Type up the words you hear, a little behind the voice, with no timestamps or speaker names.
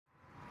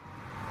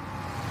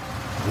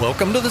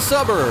Welcome to the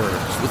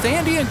Suburbs with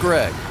Andy and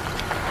Greg.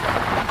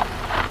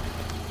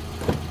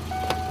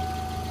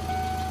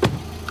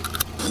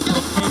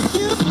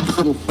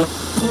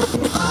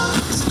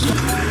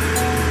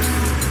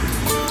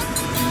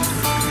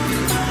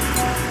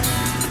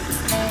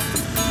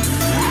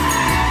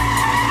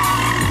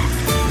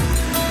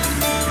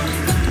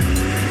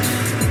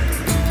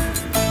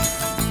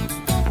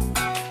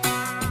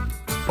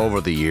 Over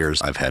the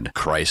years, I've had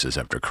crisis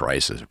after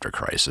crisis after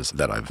crisis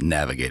that I've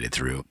navigated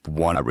through.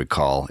 One I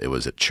recall, it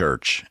was at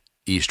church,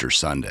 Easter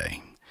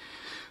Sunday,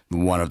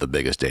 one of the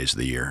biggest days of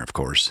the year, of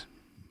course.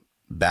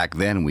 Back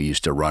then, we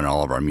used to run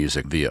all of our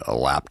music via a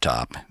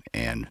laptop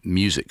and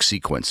music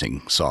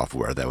sequencing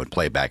software that would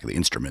play back the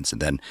instruments,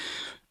 and then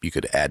you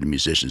could add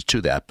musicians to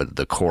that, but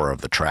the core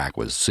of the track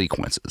was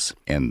sequences.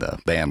 And the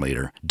band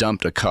leader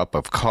dumped a cup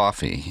of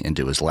coffee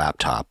into his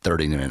laptop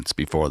 30 minutes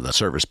before the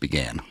service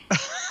began.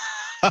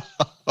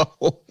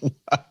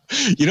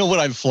 You know what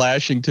I'm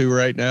flashing to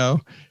right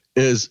now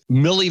is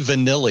Milli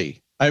Vanilli.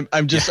 I'm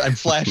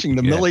flashing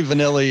the Milli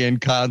Vanilli in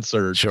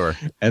concert. Sure.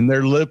 And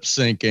they're lip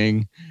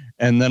syncing.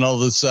 And then all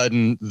of a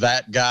sudden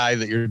that guy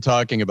that you're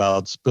talking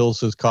about spills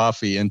his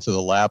coffee into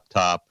the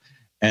laptop,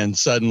 and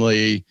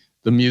suddenly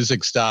the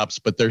music stops,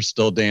 but they're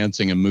still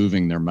dancing and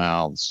moving their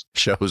mouths.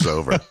 Show's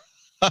over.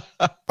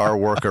 Our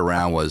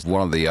workaround was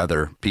one of the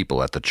other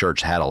people at the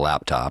church had a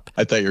laptop.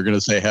 I thought you were going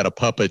to say had a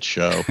puppet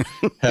show.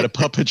 Had a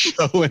puppet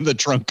show in the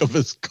trunk of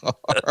his car.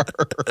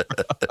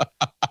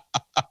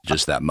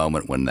 Just that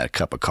moment when that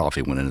cup of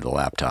coffee went into the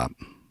laptop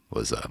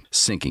was a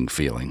sinking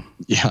feeling.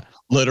 Yeah,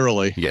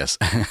 literally. Yes.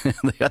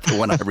 The other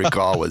one I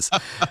recall was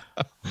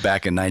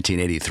back in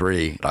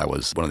 1983. I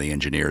was one of the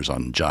engineers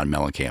on John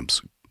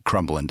Mellencamp's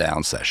Crumbling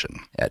Down session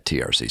at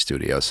TRC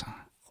Studios.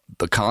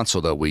 The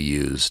console that we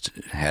used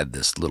had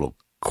this little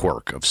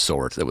quirk of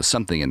sorts. There was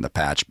something in the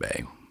patch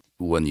bay.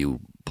 When you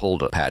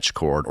pulled a patch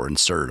cord or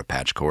inserted a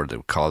patch cord, that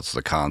would cause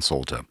the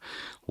console to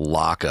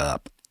lock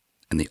up.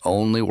 And the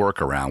only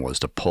workaround was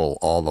to pull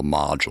all the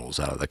modules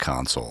out of the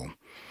console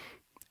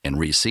and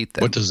reseat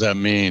them. What does that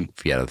mean?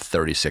 If you had a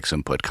 36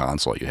 input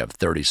console, you have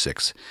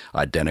 36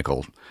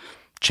 identical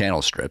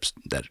channel strips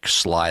that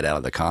slide out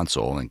of the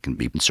console and can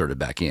be inserted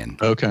back in.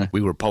 Okay.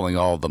 We were pulling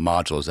all the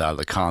modules out of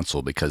the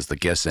console because the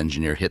guest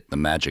engineer hit the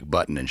magic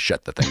button and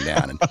shut the thing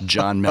down. And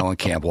John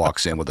Mellencamp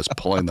walks in with us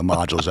pulling the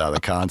modules out of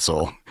the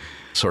console.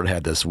 Sort of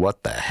had this,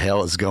 what the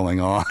hell is going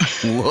on?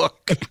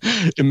 Look.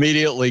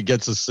 Immediately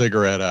gets a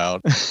cigarette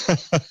out.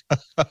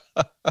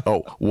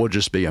 Oh, we'll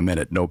just be a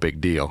minute. No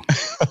big deal.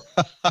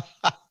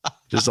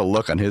 Just a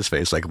look on his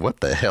face like,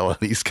 what the hell are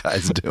these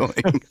guys doing?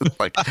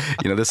 Like,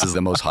 this is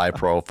the most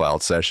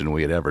high-profile session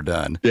we had ever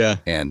done. Yeah.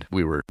 And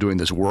we were doing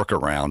this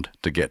workaround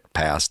to get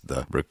past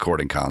the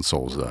recording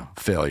console's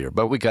failure.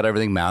 But we got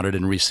everything mounted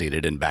and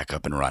reseated and back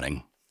up and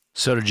running.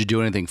 So did you do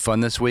anything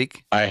fun this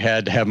week? I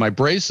had to have my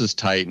braces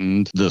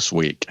tightened this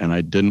week, and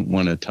I didn't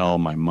want to tell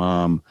my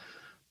mom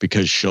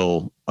because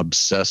she'll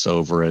obsess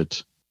over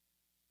it.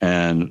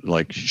 And,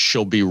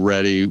 she'll be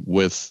ready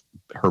with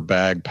her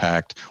bag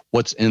packed.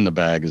 What's in the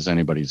bag is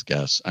anybody's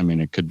guess. I mean,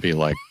 it could be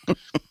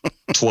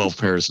 12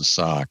 pairs of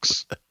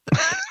socks.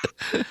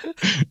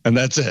 And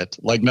that's it,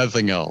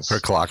 nothing else.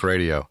 Her clock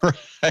radio.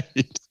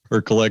 Right.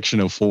 Her collection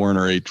of 4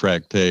 or 8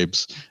 track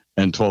tapes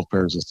and 12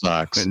 pairs of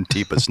socks. And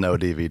Deep of Snow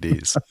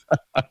DVDs.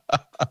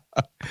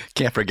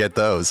 Can't forget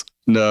those.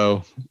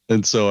 No.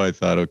 And so I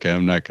thought, okay,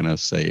 I'm not going to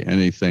say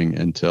anything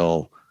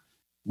until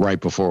right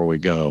before we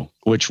go,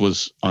 which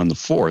was on the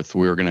 4th.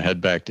 We were going to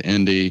head back to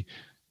Indy.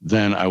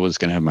 Then I was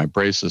going to have my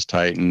braces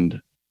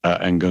tightened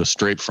and go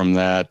straight from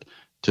that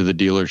to the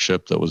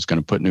dealership that was going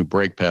to put new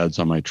brake pads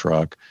on my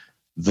truck.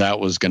 That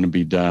was going to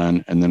be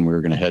done. And then we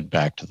were going to head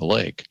back to the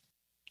lake.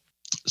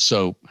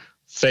 So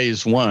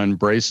phase 1,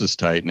 braces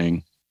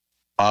tightening,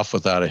 off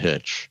without a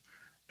hitch.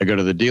 I go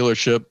to the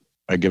dealership.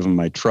 I give them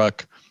my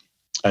truck.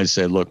 I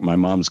say, look, my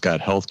mom's got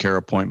healthcare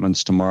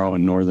appointments tomorrow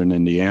in northern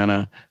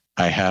Indiana.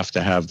 I have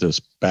to have this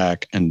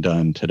back and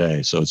done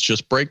today. So it's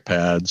just brake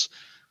pads.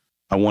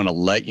 I want to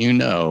let you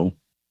know,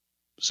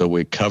 so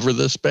we cover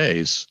this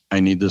base.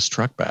 I need this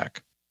truck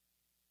back.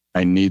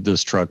 I need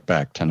this truck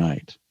back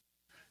tonight.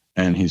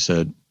 And he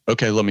said,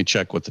 okay, let me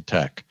check with the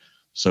tech.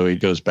 So he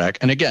goes back.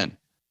 And again,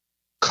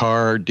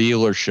 car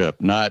dealership,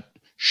 not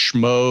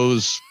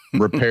Schmo's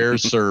repair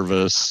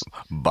service.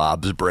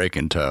 Bob's Break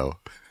and Tow.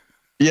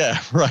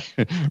 Yeah, right.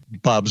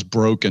 Bob's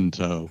Broken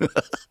Toe.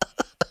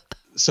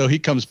 So he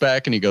comes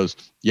back and he goes,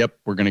 yep,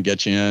 we're going to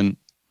get you in.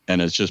 And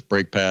it's just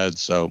brake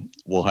pads, so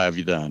we'll have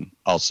you done.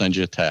 I'll send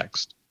you a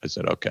text. I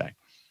said, okay.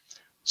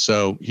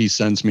 So he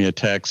sends me a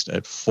text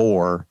at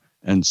 4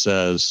 and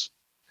says,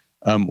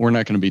 we're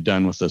not going to be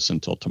done with this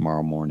until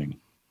tomorrow morning.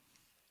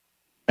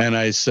 And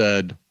I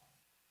said,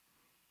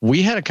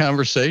 we had a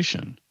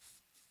conversation,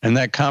 and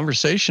that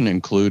conversation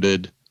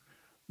included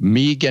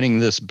me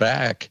getting this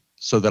back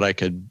so that I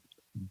could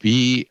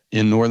be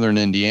in northern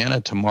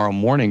Indiana tomorrow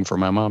morning for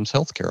my mom's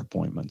healthcare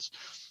appointments.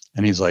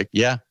 And he's like,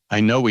 yeah,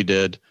 I know we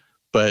did,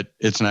 but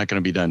it's not going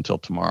to be done till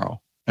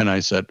tomorrow. And I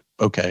said,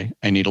 okay,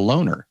 I need a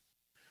loaner.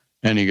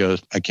 And he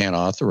goes, I can't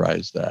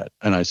authorize that.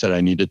 And I said, I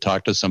need to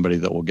talk to somebody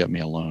that will get me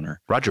a loaner.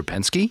 Roger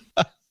Penske?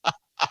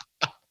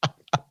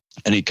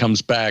 And he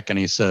comes back and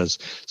he says,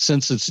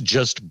 since it's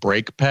just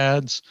brake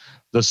pads,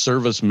 the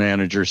service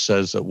manager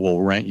says that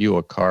we'll rent you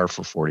a car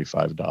for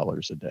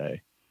 $45 a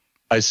day.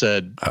 I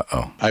said,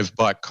 I've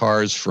bought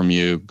cars from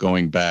you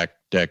going back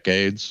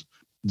decades.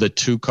 The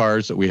 2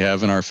 cars that we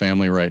have in our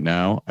family right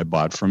now, I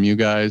bought from you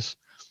guys.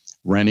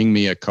 Renting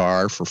me a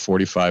car for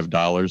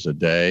 $45 a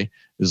day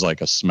is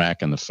like a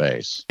smack in the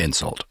face.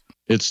 Insult.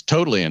 It's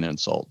totally an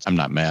insult. I'm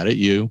not mad at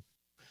you.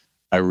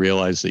 I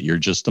realize that you're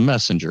just a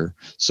messenger.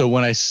 So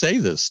when I say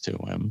this to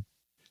him,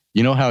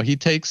 you know how he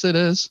takes it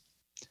as?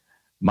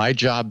 My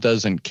job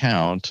doesn't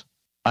count.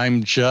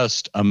 I'm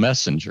just a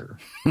messenger.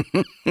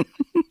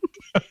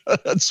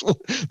 That's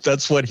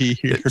what he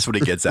hears. That's what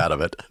he gets out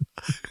of it.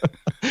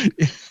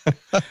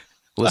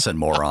 Listen,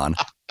 moron.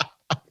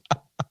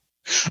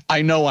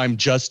 I know I'm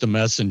just a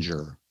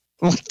messenger.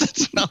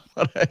 That's not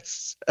what I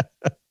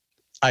said.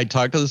 I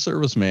talked to the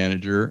service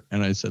manager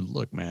and I said,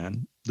 look,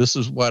 man, this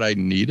is what I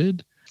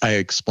needed. I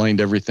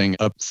explained everything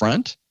up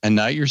front. And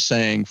now you're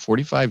saying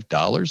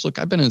 $45? Look,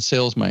 I've been in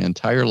sales my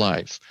entire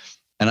life.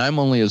 And I'm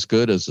only as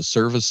good as the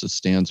service that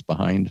stands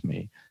behind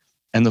me.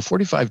 And the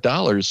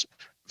 $45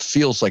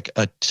 feels like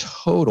a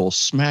total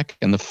smack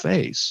in the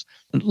face.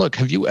 And look,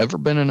 have you ever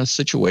been in a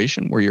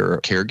situation where you're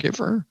a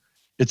caregiver?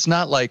 It's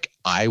not like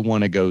I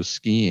want to go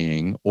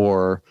skiing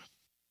or,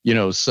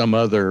 some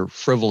other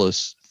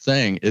frivolous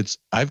thing. It's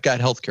I've got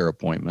healthcare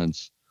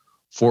appointments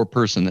for a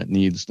person that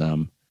needs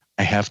them.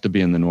 I have to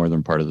be in the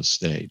northern part of the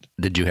state.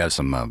 Did you have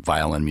some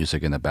violin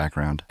music in the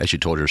background as you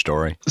told your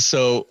story?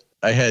 So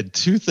I had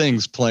 2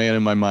 things playing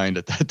in my mind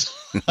at that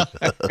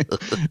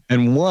time.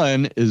 And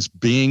one is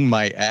being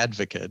my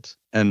advocate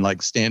and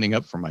like standing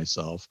up for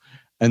myself.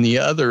 And the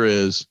other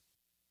is,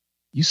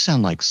 you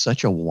sound like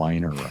such a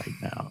whiner right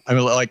now. I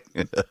mean, like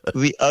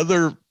the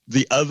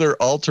other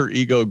alter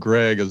ego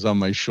Greg is on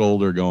my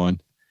shoulder going,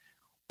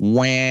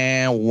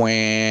 wah,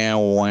 wah,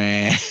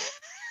 wah.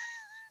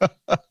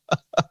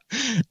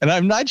 And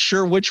I'm not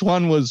sure which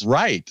one was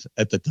right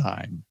at the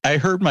time. I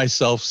heard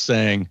myself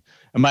saying,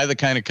 am I the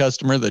kind of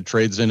customer that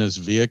trades in his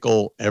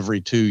vehicle every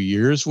 2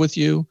 years with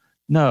you?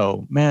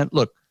 No, man,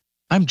 look,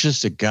 I'm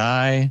just a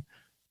guy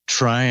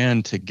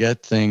trying to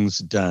get things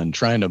done,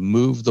 trying to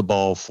move the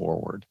ball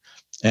forward.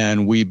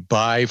 And we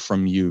buy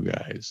from you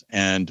guys.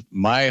 And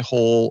my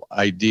whole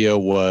idea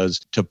was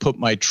to put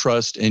my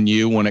trust in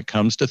you when it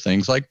comes to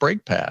things like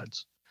brake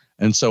pads.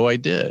 And so I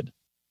did.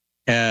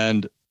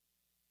 And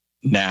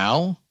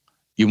now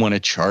you want to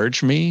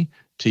charge me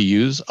to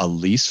use a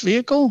lease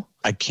vehicle?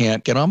 I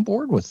can't get on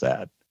board with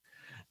that.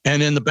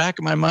 And in the back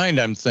of my mind,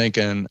 I'm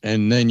thinking,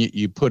 and then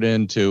you put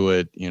into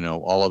it,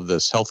 all of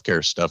this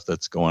healthcare stuff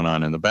that's going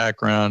on in the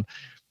background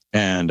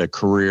and a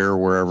career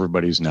where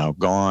everybody's now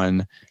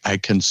gone. I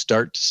can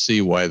start to see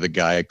why the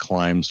guy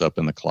climbs up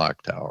in the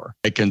clock tower.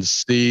 I can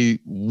see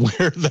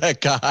where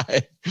that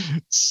guy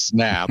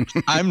snapped.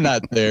 I'm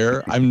not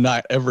there. I'm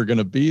not ever going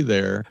to be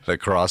there. The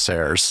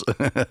crosshairs.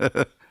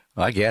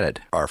 I get it.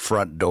 Our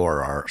front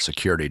door, our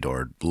security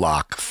door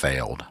lock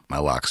failed. My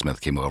locksmith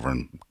came over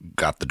and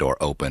got the door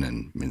open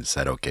and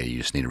said, okay, you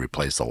just need to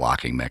replace the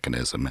locking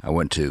mechanism. I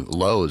went to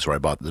Lowe's where I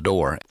bought the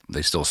door.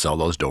 They still sell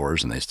those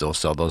doors and they still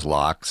sell those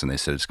locks. And they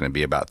said it's going to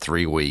be about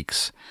 3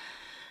 weeks.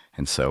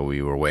 And so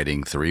we were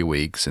waiting 3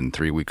 weeks and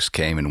 3 weeks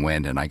came and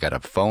went. And I got a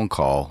phone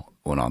call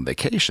when on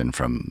vacation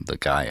from the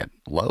guy at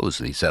Lowe's.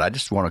 He said, I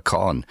just want to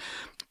call and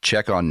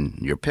check on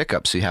your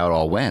pickup, see how it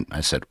all went.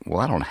 I said, well,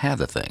 I don't have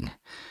the thing.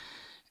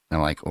 And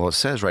I'm like, well, it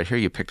says right here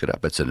you picked it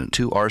up. It's in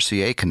 2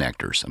 RCA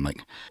connectors. I'm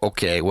like,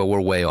 okay, well, we're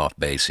way off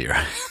base here.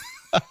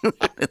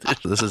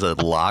 This is a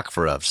lock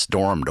for a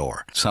storm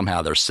door.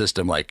 Somehow their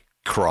system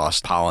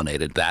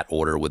cross-pollinated that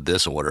order with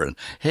this order. And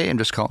hey, I'm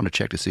just calling to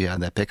check to see how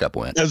that pickup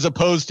went. As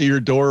opposed to your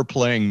door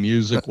playing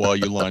music while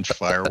you launch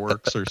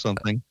fireworks or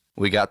something.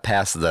 We got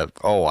past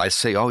I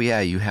say, oh,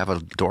 yeah, you have a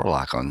door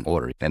lock on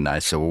order. And I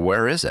said, well,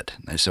 where is it?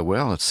 And they said,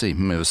 well, let's see. It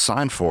was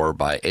signed for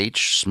by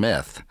H.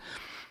 Smith.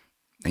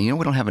 And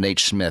we don't have an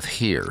H. Smith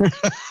here.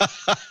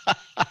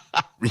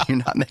 You're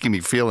not making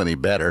me feel any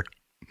better.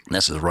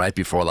 This is right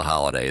before the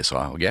holidays. So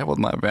I'll get with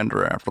my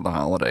vendor after the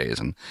holidays.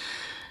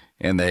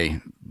 And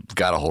they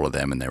got a hold of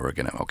them and they were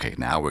going to,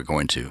 now we're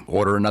going to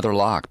order another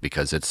lock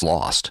because it's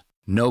lost.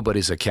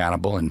 Nobody's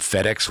accountable and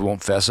FedEx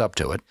won't fess up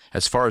to it.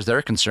 As far as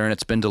they're concerned,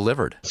 it's been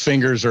delivered.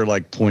 Fingers are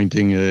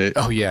pointing at it.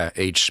 Oh, yeah.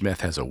 H. Smith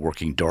has a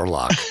working door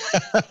lock.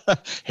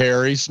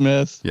 Harry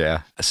Smith.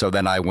 Yeah. So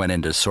then I went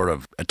into sort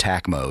of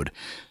attack mode,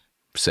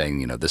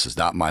 saying, this is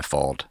not my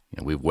fault.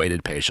 We've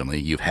waited patiently.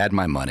 You've had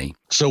my money.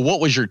 So what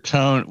was your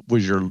tone?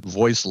 Was your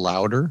voice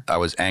louder? I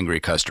was angry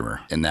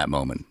customer in that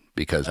moment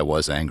because I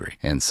was angry.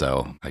 And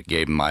so I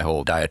gave him my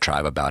whole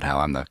diatribe about how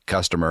I'm the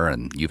customer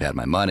and you've had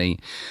my money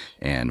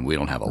and we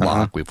don't have a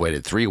lock. We've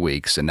waited 3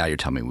 weeks and now you're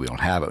telling me we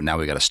don't have it. Now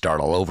we got to start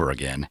all over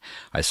again.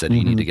 I said,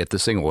 you need to get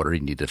this thing ordered.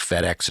 You need to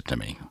FedEx it to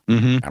me.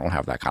 I don't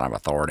have that kind of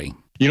authority.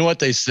 You know what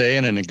they say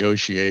in a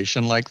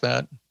negotiation like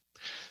that?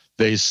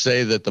 They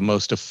say that the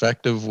most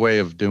effective way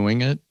of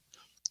doing it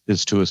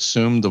is to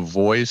assume the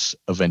voice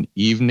of an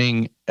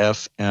evening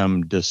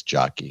FM disc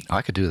jockey.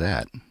 I could do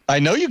that. I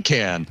know you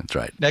can. That's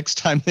right. Next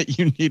time that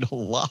you need a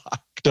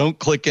lock, don't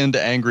click into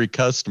angry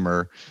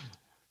customer.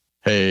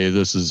 Hey,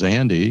 this is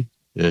Andy.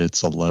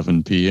 It's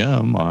 11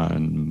 p.m.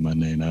 on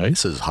Monday night.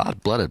 This is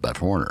Hot-Blooded by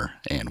Horner,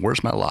 and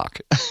where's my lock?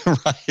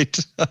 Right.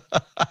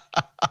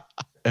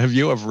 Have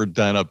you ever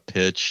done a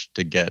pitch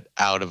to get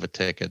out of a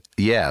ticket?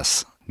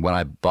 Yes. When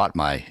I bought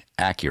my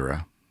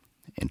Acura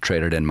and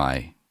traded in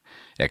my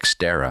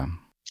Xterra.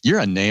 You're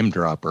a name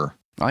dropper.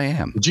 I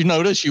am. Did you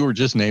notice you were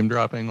just name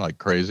dropping like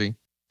crazy?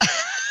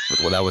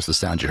 Well, that was the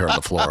sound you heard on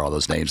the floor, all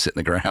those names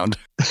hitting the ground.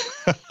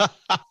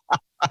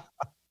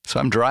 So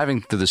I'm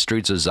driving through the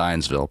streets of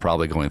Zionsville,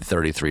 probably going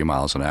 33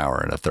 miles an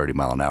hour in a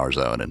 30-mile-an-hour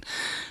zone, and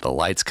the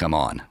lights come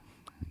on,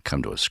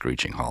 come to a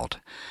screeching halt.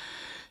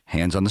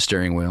 Hands on the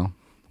steering wheel,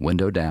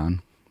 window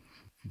down,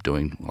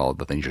 doing all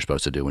the things you're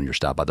supposed to do when you're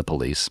stopped by the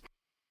police.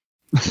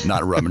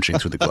 Not rummaging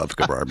through the glove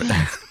compartment.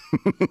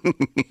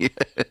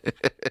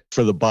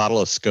 For the bottle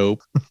of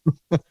scope.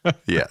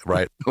 Yeah,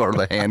 right. Or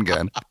the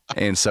handgun.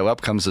 And so up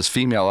comes this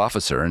female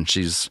officer, and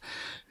she's,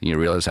 you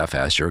realize how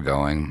fast you're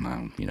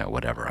going,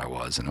 whatever I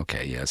was. And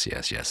okay, yes.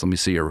 Let me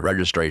see your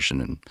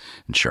registration and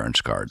insurance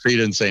card. So you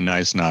didn't say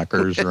nice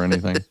knockers or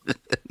anything?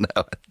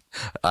 No,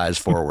 eyes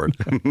forward.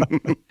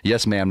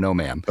 Yes, ma'am, no,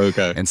 ma'am.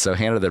 Okay. And so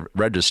handed the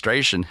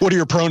registration. What are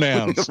your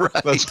pronouns?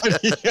 Right.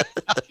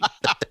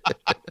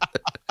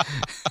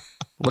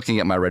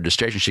 Looking at my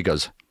registration, she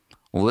goes,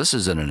 well, this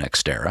isn't an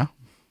Xterra.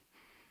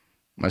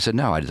 I said,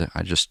 no,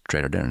 I just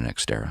traded in an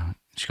Xterra.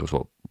 She goes,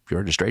 well,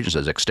 your registration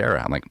says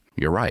Xterra. I'm like,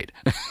 you're right.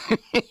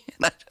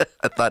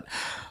 I thought,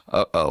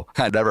 uh-oh,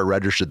 I never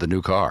registered the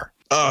new car.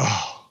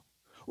 Oh,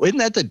 isn't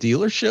that the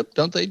dealership?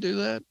 Don't they do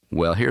that?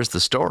 Well, here's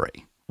the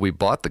story. We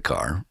bought the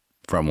car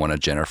from one of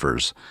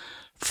Jennifer's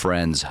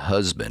friend's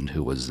husband,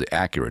 who was the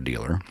Acura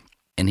dealer,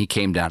 and he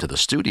came down to the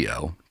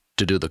studio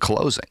to do the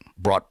closing,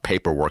 brought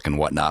paperwork and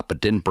whatnot, but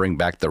didn't bring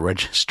back the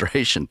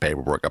registration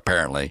paperwork,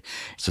 apparently.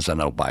 Since I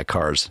don't buy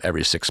cars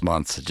every 6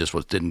 months, it just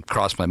didn't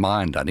cross my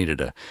mind. I needed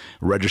to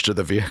register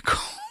the vehicle.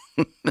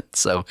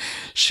 So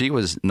she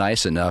was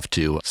nice enough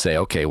to say,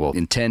 okay, well,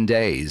 in 10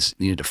 days,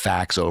 you need to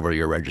fax over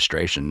your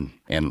registration,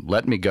 and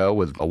let me go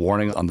with a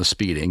warning on the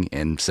speeding,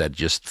 and said,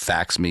 just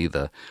fax me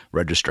the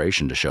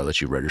registration to show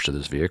that you registered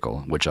this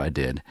vehicle, which I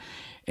did.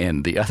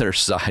 And the other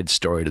side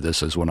story to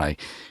this is when I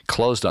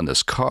closed on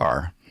this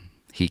car,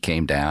 he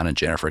came down and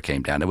Jennifer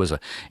came down. It was an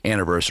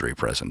anniversary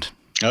present.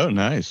 Oh,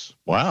 nice.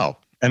 Wow.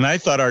 And I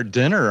thought our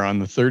dinner on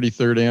the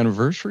 33rd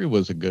anniversary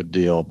was a good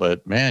deal,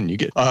 but man, you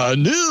get a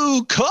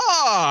new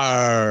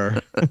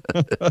car.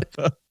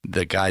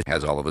 The guy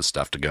has all of his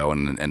stuff to go,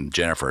 and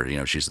Jennifer,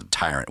 she's the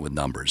tyrant with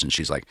numbers, and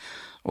she's like,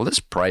 well, this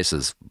price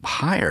is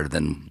higher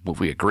than what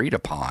we agreed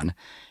upon.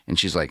 And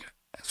she's like,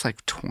 it's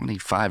like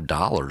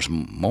 $25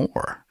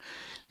 more.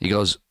 He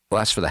goes, well,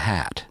 that's for the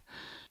hat.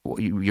 Well,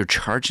 you're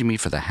charging me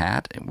for the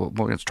hat? Well,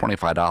 it's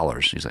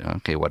 $25. He's like,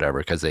 okay, whatever,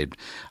 because I'd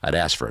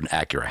asked for an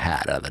Acura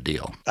hat out of the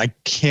deal. I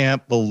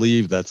can't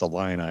believe that's a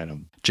line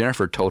item.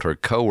 Jennifer told her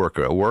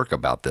coworker at work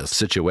about this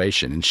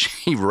situation, and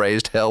she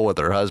raised hell with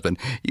her husband.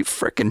 You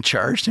frickin'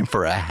 charged him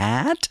for a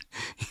hat?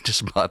 He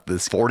just bought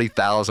this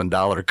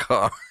 $40,000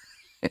 car.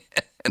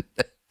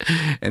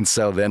 And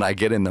so then I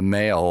get in the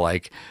mail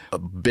like a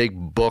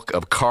big book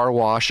of car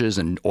washes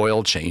and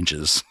oil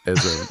changes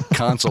as a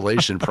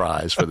consolation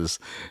prize for this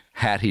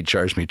hat he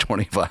charged me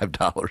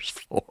 $25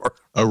 for.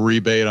 A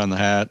rebate on the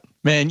hat.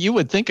 Man, you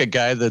would think a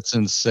guy that's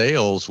in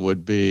sales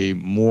would be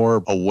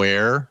more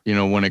aware,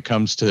 when it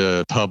comes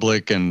to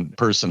public and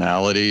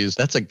personalities.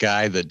 That's a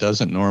guy that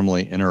doesn't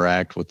normally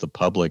interact with the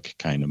public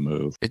kind of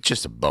move. It's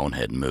just a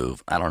bonehead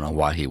move. I don't know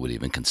why he would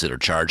even consider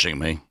charging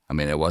me. I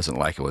mean, it wasn't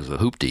like it was a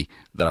hoopty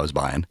that I was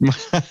buying.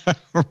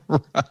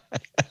 Right.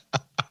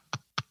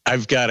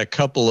 I've got a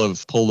couple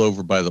of pulled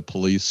over by the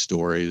police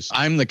stories.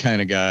 I'm the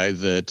kind of guy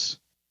that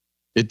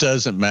it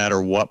doesn't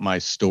matter what my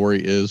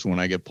story is when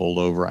I get pulled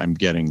over, I'm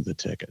getting the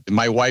ticket.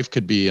 My wife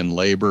could be in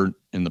labor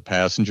in the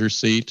passenger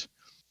seat,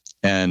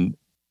 and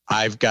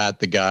I've got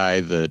the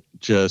guy that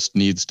just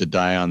needs to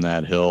die on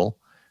that hill,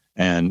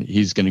 and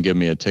he's going to give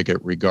me a ticket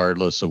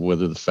regardless of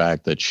whether the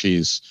fact that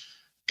she's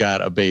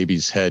got a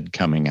baby's head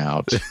coming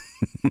out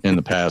in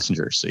the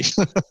passenger seat.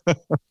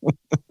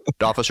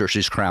 Officer,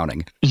 she's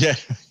crowning. Yeah.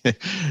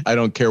 I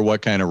don't care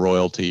what kind of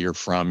royalty you're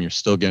from, you're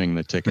still getting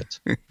the ticket.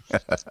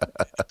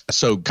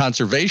 So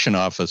conservation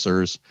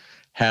officers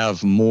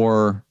have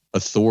more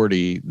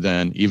authority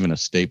than even a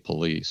state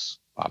police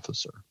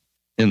officer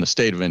in the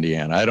state of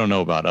Indiana. I don't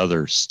know about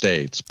other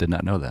states. Did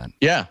not know that.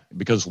 Yeah,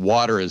 because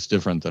water is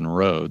different than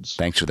roads.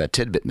 Thanks for that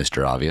tidbit,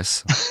 Mr.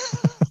 Obvious.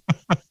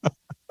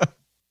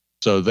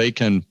 So they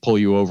can pull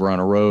you over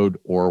on a road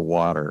or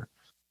water,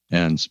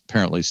 and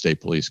apparently state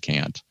police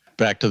can't.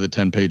 Back to the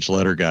 10-page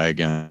letter guy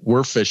again.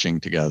 We're fishing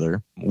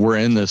together. We're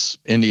in this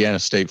Indiana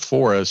state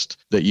forest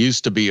that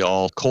used to be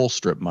all coal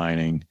strip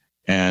mining,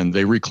 and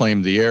they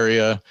reclaimed the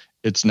area.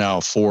 It's now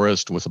a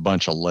forest with a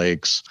bunch of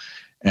lakes.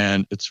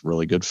 and it's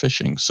really good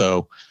fishing.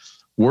 So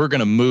we're going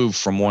to move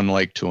from one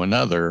lake to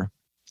another.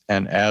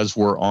 And as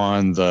we're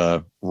on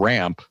the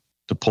ramp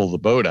to pull the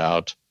boat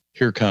out,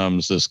 here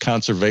comes this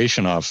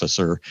conservation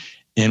officer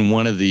in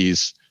one of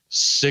these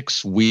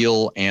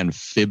 6-wheel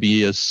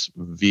amphibious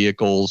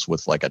vehicles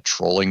with like a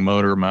trolling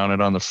motor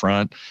mounted on the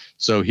front.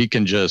 So he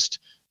can just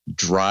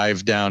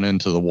drive down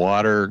into the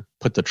water,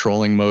 put the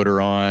trolling motor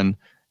on,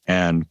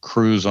 and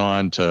cruise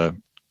on to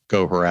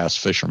go harass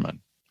fishermen.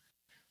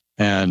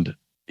 And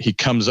he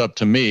comes up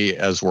to me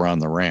as we're on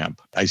the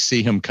ramp. I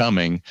see him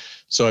coming,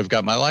 so I've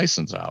got my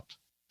license out.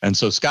 And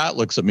so Scott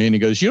looks at me and he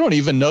goes, "You don't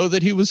even know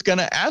that he was going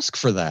to ask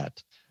for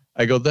that."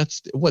 I go,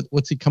 "That's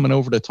what's he coming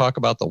over to talk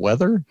about the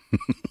weather?"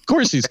 Of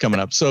course he's coming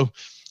up. So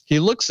he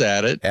looks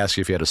at it. Ask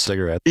you if you had a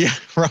cigarette. Yeah,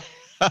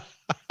 right.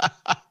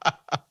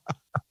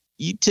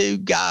 "You two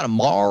got a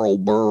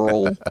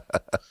Marlboro?"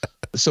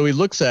 So he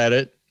looks at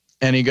it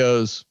and he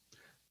goes,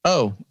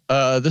 "Oh,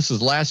 this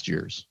is last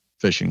year's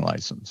fishing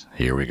license."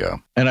 Here we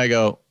go. And I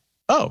go,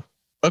 "Oh,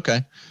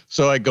 okay."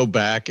 So I go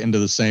back into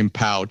the same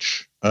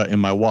pouch in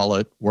my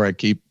wallet where I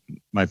keep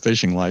my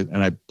fishing license,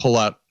 and I pull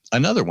out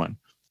another one.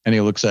 And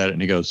he looks at it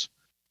and he goes,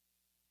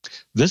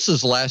 "This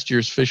is last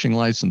year's fishing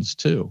license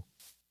too."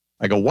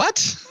 I go,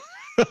 "What?"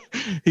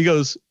 He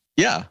goes,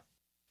 "Yeah."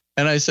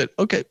 And I said,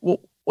 "Okay, well,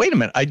 wait a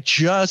minute.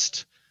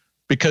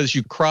 Because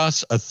you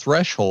cross a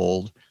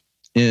threshold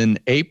in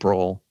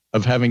April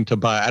of having to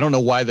buy, I don't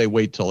know why they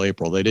wait till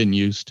April. They didn't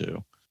used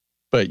to,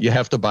 but you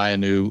have to buy a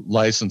new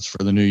license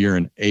for the new year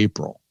in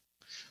April."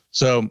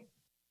 So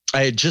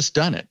I had just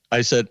done it.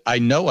 I said, "I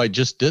know I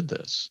just did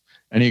this."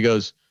 And he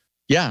goes,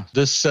 "Yeah,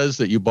 this says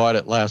that you bought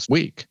it last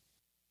week."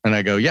 And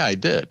I go, "Yeah, I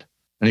did."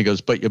 And he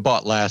goes, "But you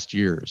bought last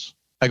year's."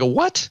 I go,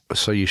 "What?"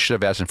 So you should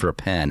have asked him for a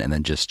pen and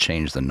then just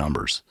changed the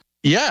numbers.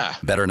 Yeah.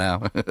 Better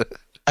now.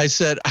 I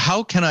said,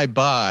 "How can I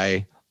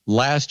buy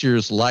last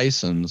year's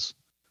license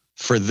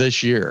for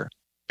this year?"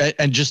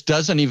 And just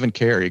doesn't even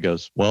care. He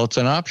goes, "Well, it's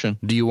an option."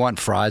 Do you want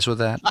fries with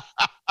that?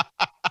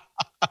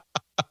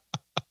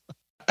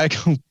 I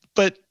go,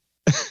 "But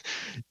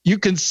you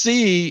can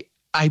see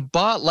I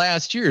bought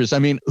last year's." I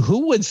mean,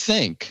 who would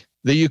think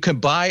that you can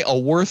buy a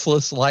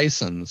worthless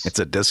license? It's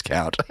a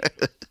discount.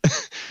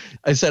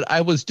 I said,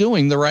 "I was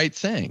doing the right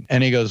thing."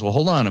 And he goes, "Well,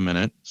 hold on a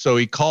minute." So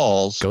he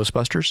calls.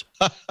 Ghostbusters?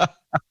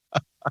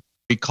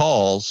 He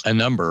calls a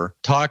number,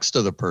 talks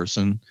to the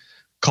person,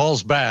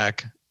 calls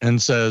back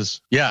and says,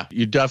 "Yeah,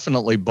 you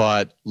definitely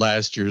bought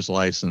last year's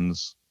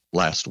license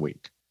last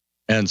week.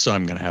 And so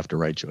I'm going to have to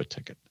write you a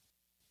ticket."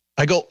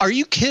 I go, "Are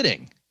you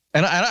kidding?"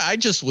 And I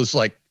just was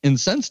like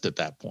incensed at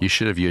that point. You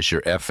should have used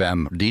your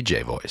FM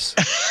DJ voice.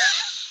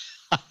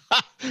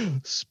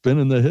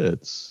 Spinning the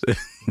hits.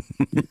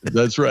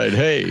 That's right.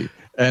 Hey,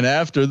 and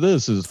after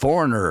this is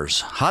Foreigners,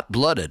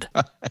 hot-blooded.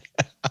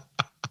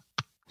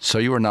 So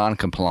you were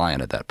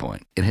non-compliant at that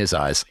point, in his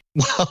eyes.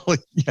 Well,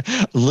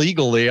 yeah,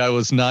 legally I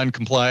was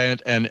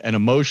non-compliant, and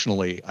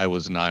emotionally I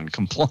was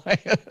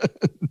non-compliant.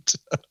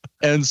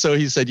 And so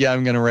he said, "Yeah,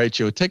 I'm going to write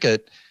you a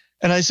ticket."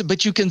 And I said,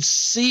 "But you can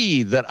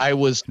see that I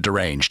was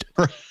deranged."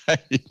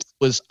 Right.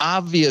 Was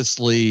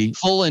obviously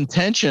full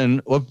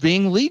intention of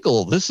being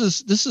legal. This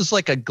is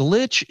like a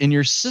glitch in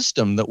your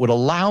system that would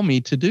allow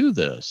me to do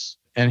this.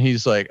 And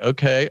he's like,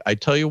 "Okay, I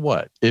tell you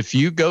what, if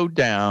you go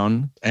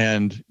down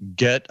and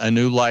get a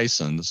new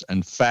license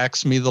and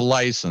fax me the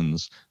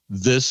license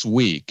this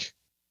week,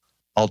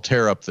 I'll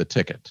tear up the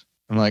ticket."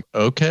 I'm like,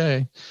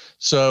 "Okay."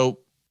 So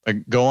I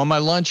go on my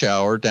lunch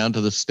hour down to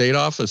the state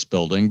office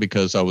building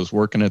because I was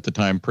working at the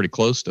time pretty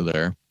close to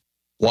there,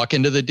 walk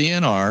into the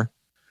DNR,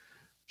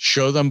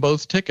 show them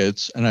both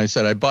tickets. And I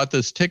said, "I bought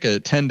this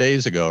ticket 10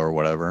 days ago or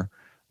whatever,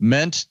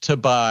 meant to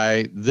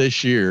buy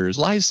this year's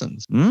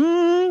license."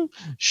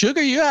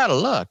 "Sugar, you're out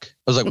of luck."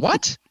 I was like,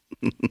 "What?"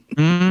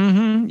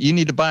 "You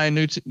need to buy a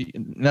new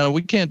No,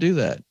 we can't do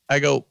that." I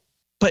go,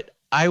 "But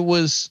I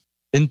was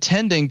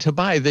intending to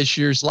buy this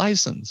year's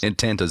license."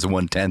 Intent is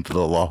 1/10 of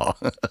the law.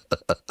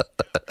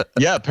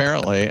 Yeah,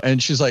 apparently.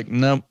 And she's like,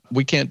 "No,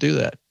 we can't do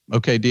that."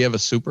 "Okay, do you have a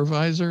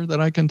supervisor that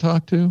I can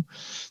talk to?"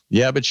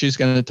 "Yeah, but she's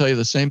going to tell you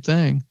the same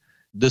thing."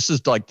 This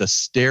is like the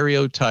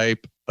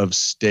stereotype of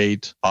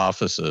state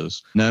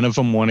offices. None of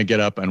them want to get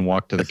up and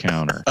walk to the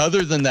counter.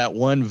 Other than that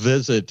one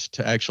visit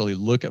to actually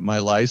look at my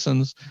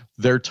license,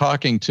 they're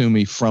talking to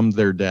me from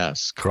their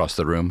desk. Across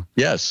the room?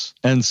 Yes.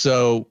 And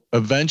so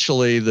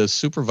eventually the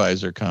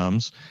supervisor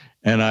comes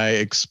and I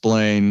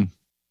explain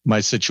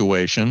my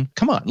situation.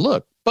 "Come on,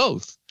 look,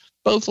 both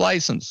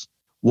license.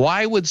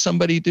 Why would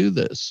somebody do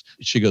this?"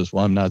 She goes,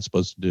 "Well, I'm not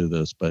supposed to do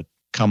this, but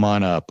come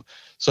on up."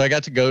 So I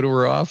got to go to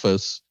her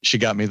office. She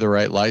got me the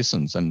right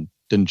license and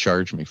didn't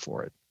charge me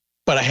for it.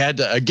 But I had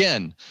to,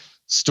 again,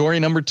 story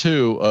number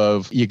 2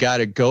 of you got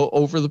to go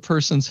over the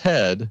person's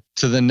head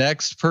to the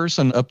next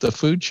person up the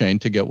food chain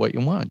to get what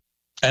you want.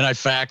 And I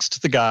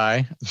faxed the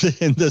guy.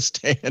 In this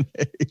day and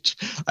age,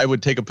 I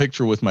would take a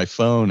picture with my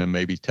phone and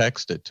maybe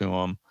text it to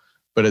him.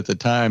 But at the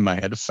time, I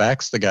had to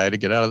fax the guy to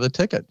get out of the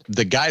ticket.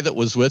 The guy that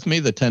was with me,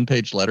 the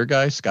 10-page letter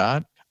guy,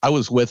 Scott, I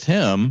was with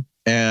him,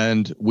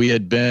 and we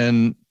had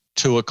been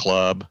to a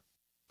club,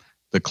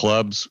 The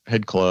clubs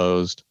had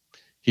closed.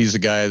 He's a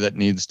guy that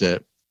needs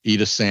to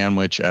eat a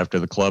sandwich after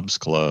the clubs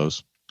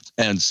close.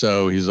 And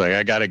so he's like,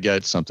 I got to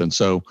get something.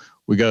 So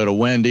we go to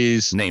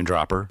Wendy's. Name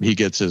dropper. He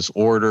gets his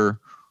order.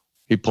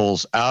 He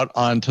pulls out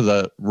onto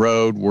the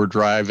road. We're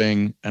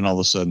driving, and all of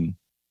a sudden,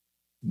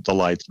 the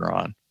lights are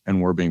on,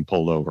 and we're being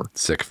pulled over.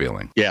 Sick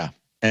feeling. Yeah.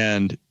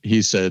 And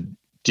he said,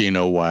 do you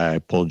know why I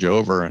pulled you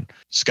over? And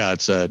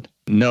Scott said,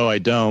 no, I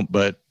don't,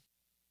 but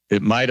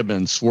it might have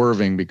been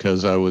swerving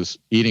because I was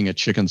eating a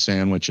chicken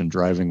sandwich and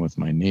driving with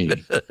my knee.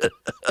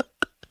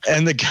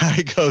 And the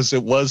guy goes,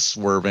 it was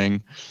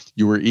swerving.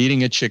 You were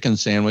eating a chicken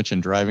sandwich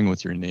and driving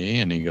with your knee.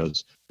 And he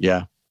goes,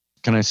 yeah.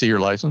 Can I see your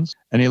license?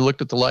 And he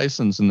looked at the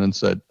license and then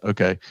said,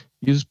 okay,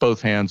 use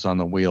both hands on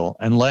the wheel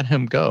and let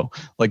him go.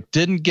 Like,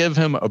 didn't give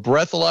him a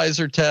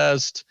breathalyzer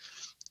test,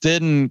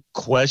 didn't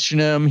question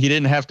him. He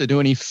didn't have to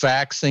do any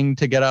faxing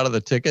to get out of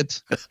the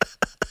ticket.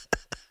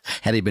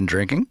 Had he been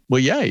drinking?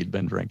 Well, yeah, he'd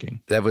been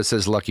drinking. That was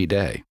his lucky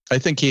day. I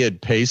think he had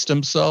paced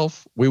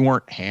himself. We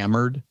weren't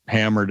hammered.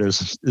 Hammered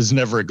is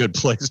never a good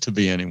place to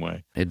be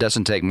anyway. It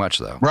doesn't take much,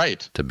 though.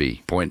 Right. To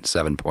be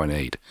 0.7,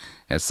 0.8.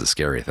 That's the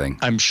scary thing.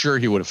 I'm sure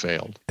he would have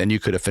failed. And you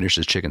could have finished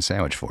his chicken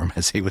sandwich for him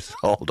as he was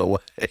hauled away.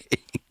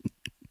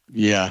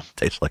 Yeah.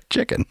 Tastes like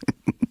chicken.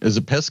 Is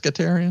it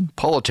pescatarian?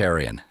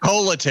 Poletarian.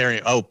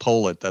 Poletarian. Oh,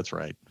 polet. That's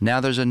right.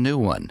 Now there's a new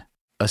one.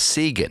 A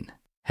Segan.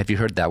 Have you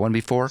heard that one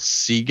before?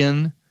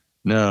 Segan?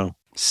 No.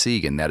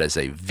 Segan. That is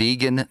a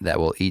vegan that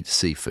will eat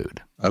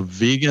seafood. A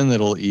vegan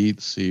that'll eat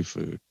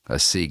seafood. A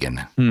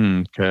Segan.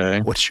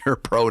 Okay. What's your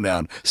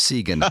pronoun?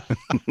 Segan.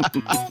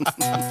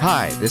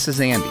 Hi, this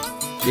is Andy.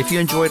 If you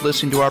enjoyed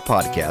listening to our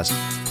podcast,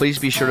 please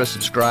be sure to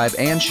subscribe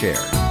and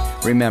share.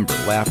 Remember,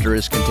 laughter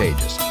is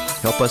contagious.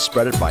 Help us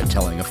spread it by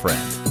telling a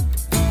friend.